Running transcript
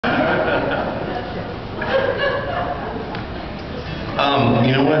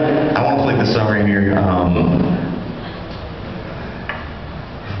You know what? I want to play this song right here.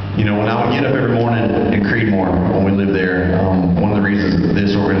 You know, when I would get up every morning in Creedmoor, when we lived there, one of the reasons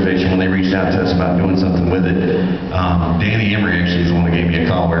this organization, when they reached out to us about doing something with it, Danny Emery actually is the one that gave me a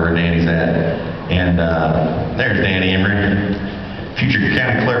call wherever Danny's at. And there's Danny Emery, future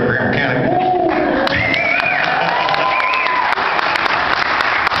county clerk, Graham County.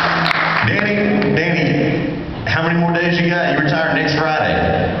 Danny, how many more days you got? You retire next Friday.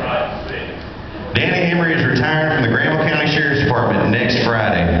 Danny Emery is retiring from the Graham County Sheriff's Department next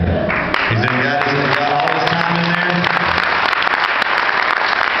Friday. He's got all his time in there.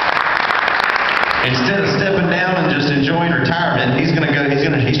 Instead of stepping down and just enjoying retirement, he's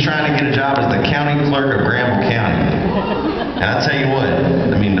trying to get a job as the county clerk of Graham County. And I tell you what,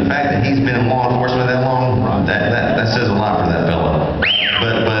 I mean, the fact that he's been in law enforcement that long, that says a lot for that fella.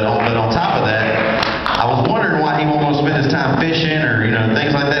 But on top of that, I was wondering why he won't go spend his time fishing or, you know,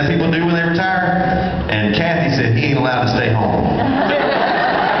 things like that people do when they retire. And Kathy said he ain't allowed to stay home.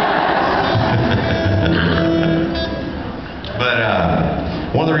 But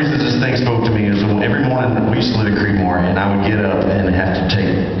one of the reasons this thing spoke to me is every morning we used to live in Creedmoor, and I would get up and have to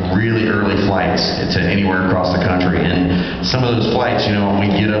take really early flights to anywhere across the country. And some of those flights, you know, we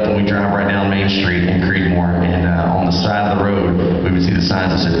get up and we drive right down Main Street in Creedmoor, and on the side of the road we would see the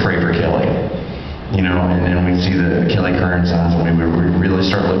signs that said "Pray for Kelly." You know, and we'd see the Kelly Curran signs, and we would really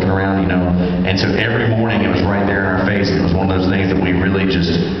start looking around, you know. And so every morning it was right there in our face, and it was one of those things that we really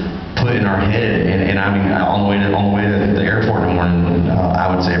just put in our head. And I mean, on the way to the airport in the morning,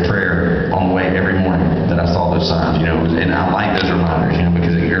 I would say a prayer on the way every morning that I saw those signs, you know. And I like those reminders, you know,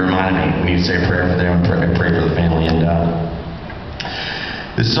 because it reminded me we need to say a prayer for them and pray for the family. And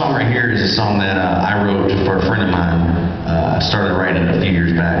this song right here is a song that I wrote for a friend of mine. I started writing it a few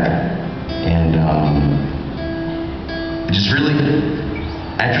years back. And just really,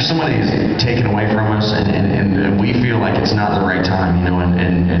 after somebody is taken away from us, and we feel like it's not the right time, you know,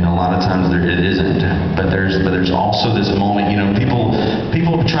 and a lot of times it isn't. But there's also this moment, you know, people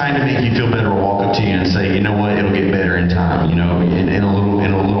trying to make you feel better will walk up to you and say, you know what, it'll get better in time, you know, in a little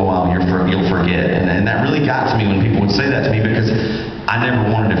while you'll forget. And that really got to me when people would say that to me, because I never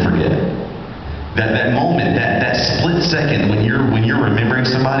wanted to forget. That moment, that split second when you're remembering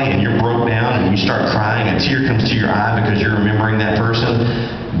somebody and you're broke down and you start crying, a tear comes to your eye because you're remembering that person,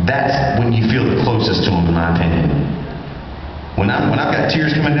 that's when you feel the closest to them, in my opinion. When I've got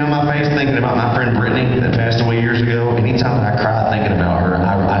tears coming down my face thinking about my friend Brittany that passed away years ago, anytime that I cry thinking about her,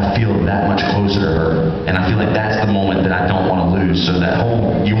 I feel that much closer to her. And I feel like that's the moment that I don't want to lose. So that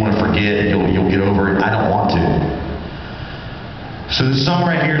whole, you want to forget, you'll get over it, I don't want to. So this song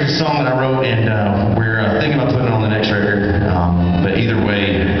right here is a song that I wrote, and we're thinking about putting it on the next record. But either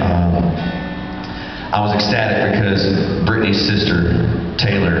way, I was ecstatic because Brittany's sister,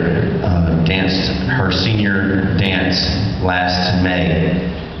 Taylor, danced her senior dance last May,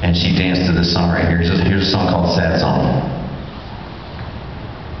 and she danced to this song right here. So here's a song called Sad Song.